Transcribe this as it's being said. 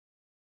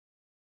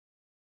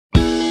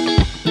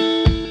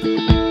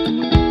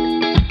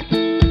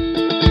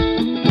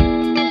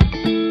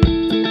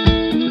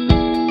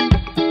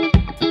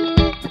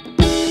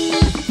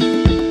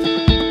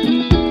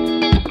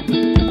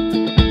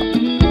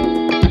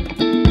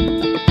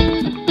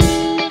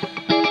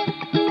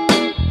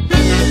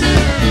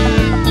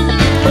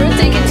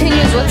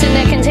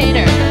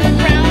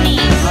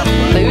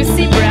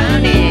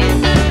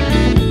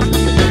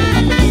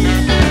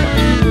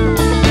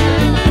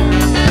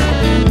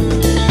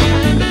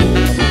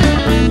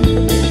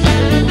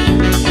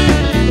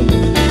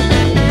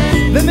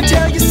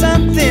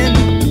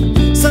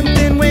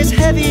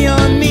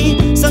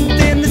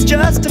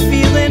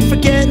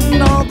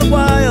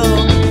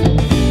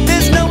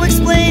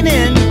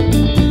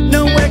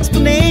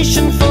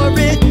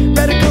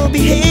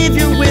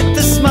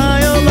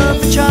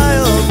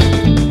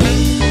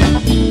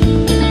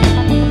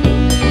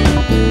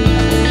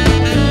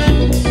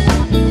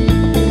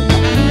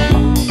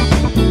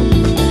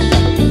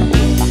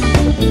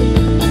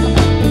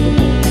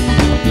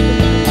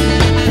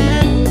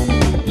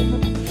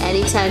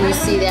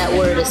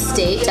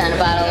estate on a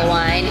bottle of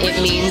wine,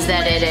 it means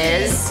that it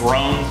is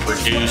grown,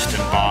 produced,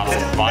 and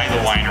bottled by the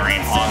winery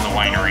on the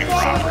winery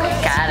property.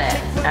 Got it.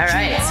 All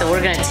right, so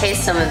we're gonna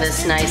taste some of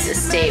this nice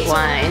estate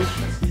wine.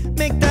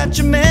 Make that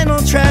your mental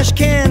trash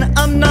can.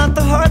 I'm not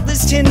the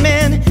heartless tin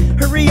man.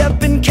 Hurry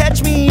up and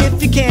catch me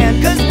if you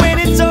can. Cause when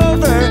it's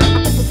over,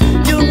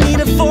 you'll need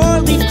a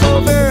 4-leaf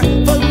clover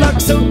for luck,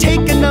 so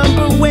take a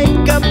number.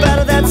 Wake up out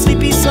of that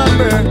sleepy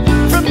slumber.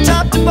 From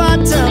top to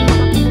bottom,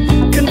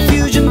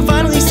 confusion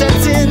finally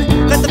sets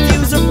in. Let the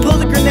fuse or pull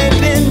the grenade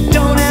pin.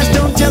 Don't ask,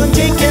 don't tell, and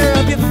take care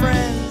of your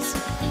friends.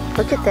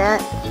 Look at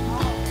that.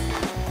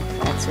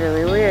 That's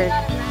really weird.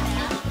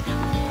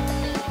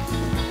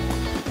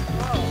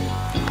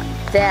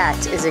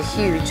 That is a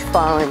huge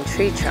fallen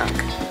tree trunk,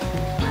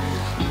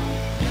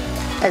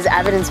 as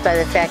evidenced by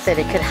the fact that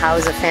it could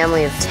house a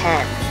family of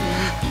 10.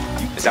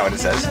 Is that what it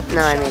says?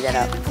 No, I made that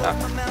up.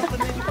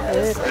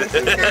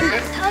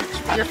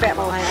 Your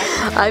family.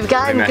 I've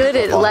gotten good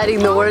at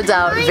letting the words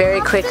out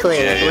very quickly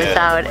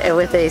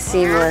with a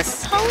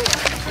seamless.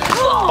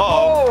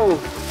 Oh!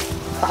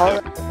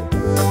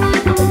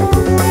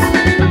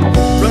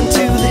 Run to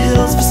the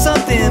hills for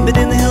something, but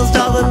in the hills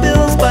dollar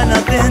bills buy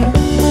nothing.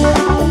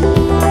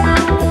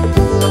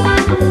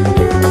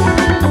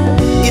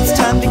 It's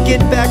time to get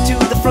back to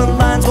the front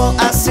lines while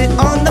I sit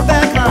on the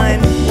back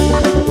line.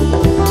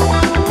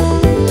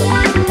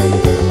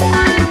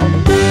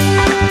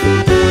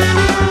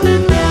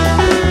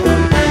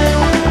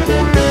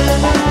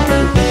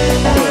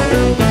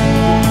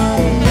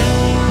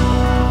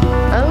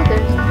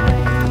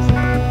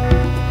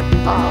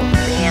 Oh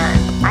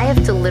man, I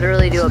have to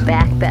literally do a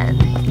back bend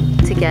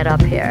to get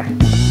up here.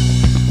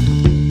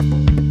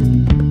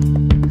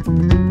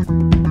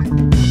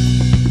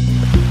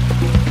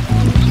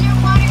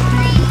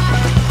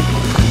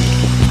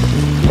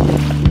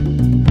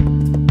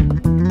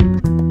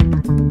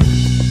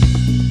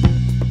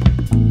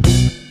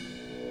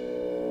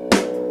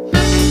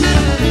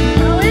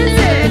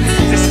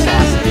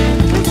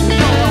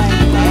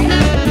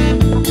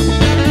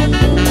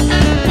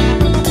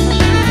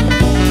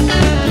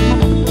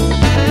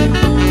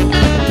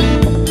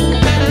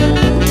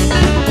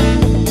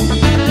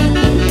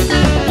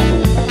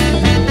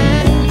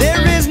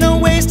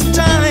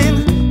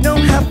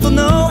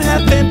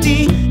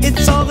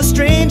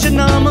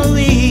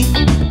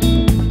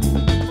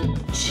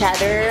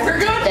 Cheddar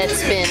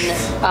that's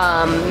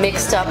been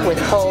mixed up with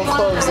whole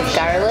cloves of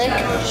garlic,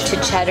 to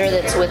cheddar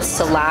that's with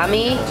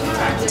salami,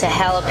 to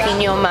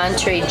jalapeno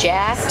Monterey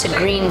Jack, to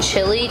green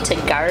chili, to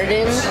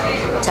garden,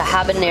 to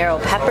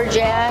habanero pepper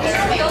jack,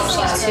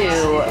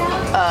 to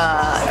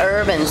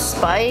herb and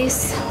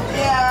spice.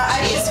 Yeah,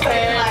 I cheese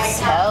curds.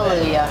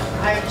 Hallelujah.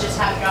 I just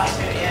haven't got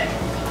to it yet.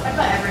 I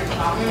put everything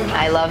on.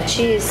 I love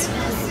cheese.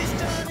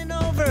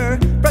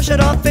 Brush it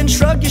off and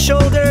shrug your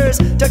shoulders.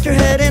 Duck your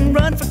head and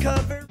run for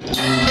cover.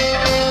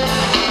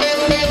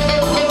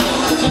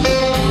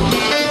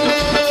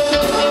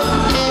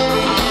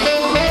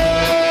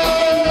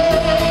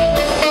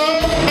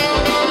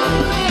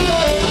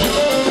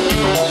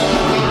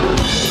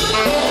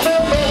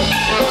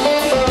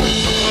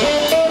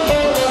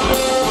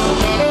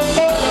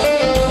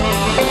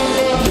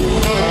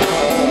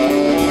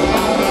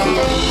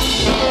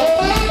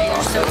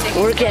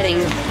 We're getting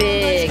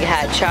big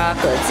hot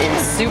chocolates in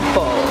soup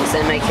bowls,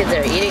 and my kids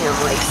are eating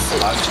them like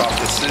soup. Hot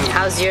chocolate soup.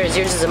 How's yours?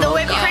 Yours is a The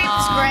whipped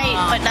cream's great,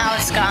 but now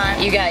it's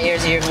gone. You got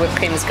yours. Your whipped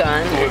cream's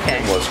gone. Whipped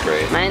cream was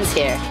great. Mine's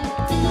here.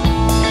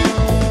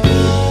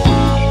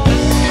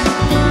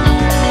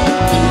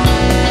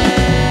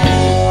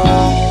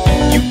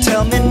 You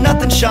tell me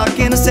nothing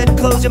shocking. I said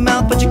close your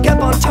mouth, but you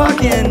kept on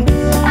talking.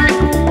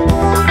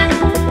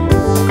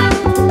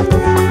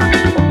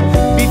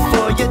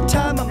 Before your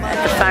time, I'm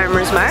At the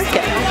farmer's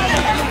market.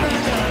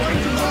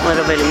 A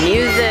little bit of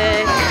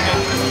music,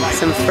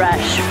 some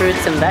fresh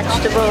fruits and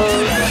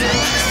vegetables,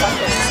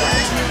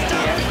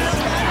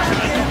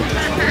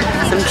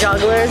 some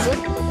jugglers.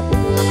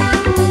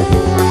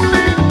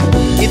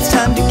 It's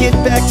time to get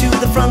back to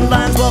the front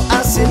lines while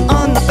I sit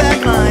on the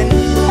back line.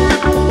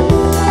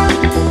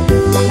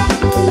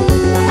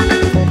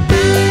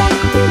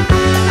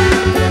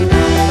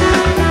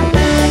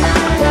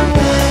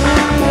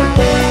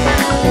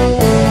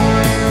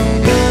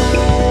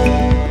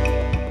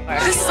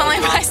 This is only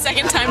my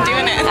second time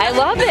doing it. I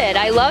love it.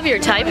 I love your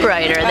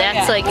typewriter.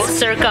 That's like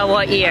circa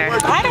what year?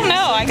 I don't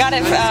know. I got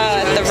it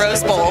at the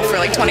Rose Bowl for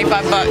like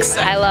 25 bucks.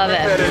 I love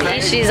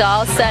it. She's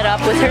all set up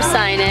with her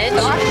signage.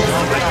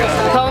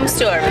 Poem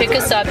store, pick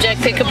a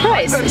subject, pick a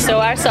price. So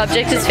our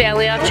subject is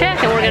Family Off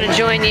Track, and we're going to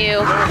join you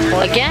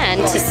again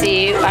to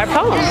see our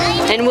poem.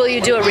 And will you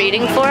do a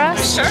reading for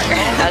us? Sure.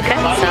 Okay,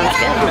 sounds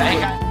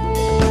good.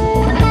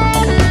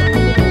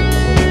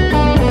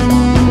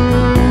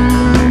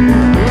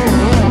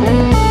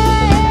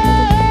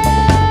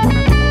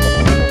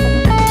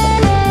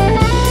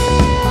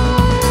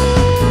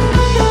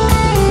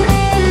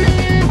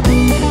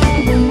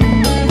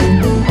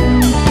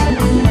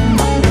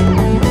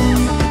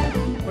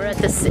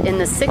 In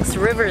the Six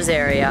Rivers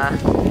area,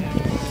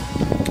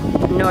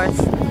 north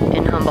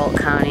in Humboldt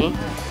County.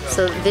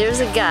 So there's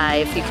a guy,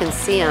 if you can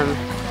see him,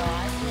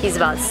 he's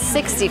about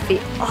 60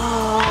 feet.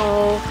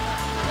 Oh.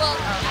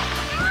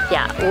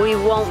 Yeah, we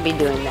won't be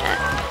doing that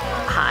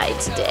high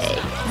today.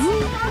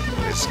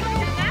 It's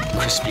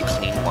crispy,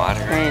 clean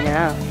water. I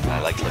know. I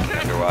like looking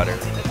underwater.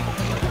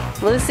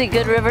 Lucy,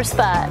 good river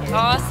spot.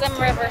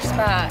 Awesome river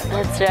spot.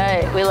 That's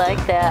right, we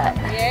like that.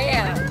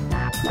 Yeah.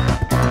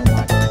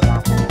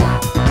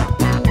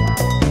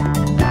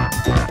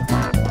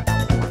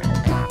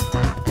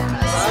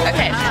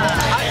 Okay,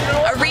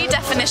 a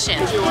redefinition,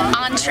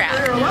 on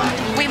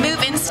track. We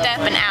move in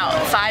step and out,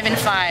 5 and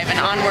 5, and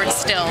onward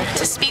still,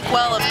 to speak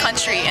well of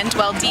country and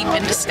dwell deep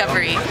in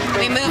discovery.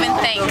 We move in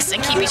thanks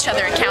and keep each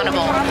other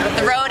accountable,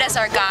 the road as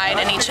our guide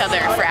and each other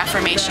for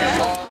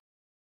affirmation.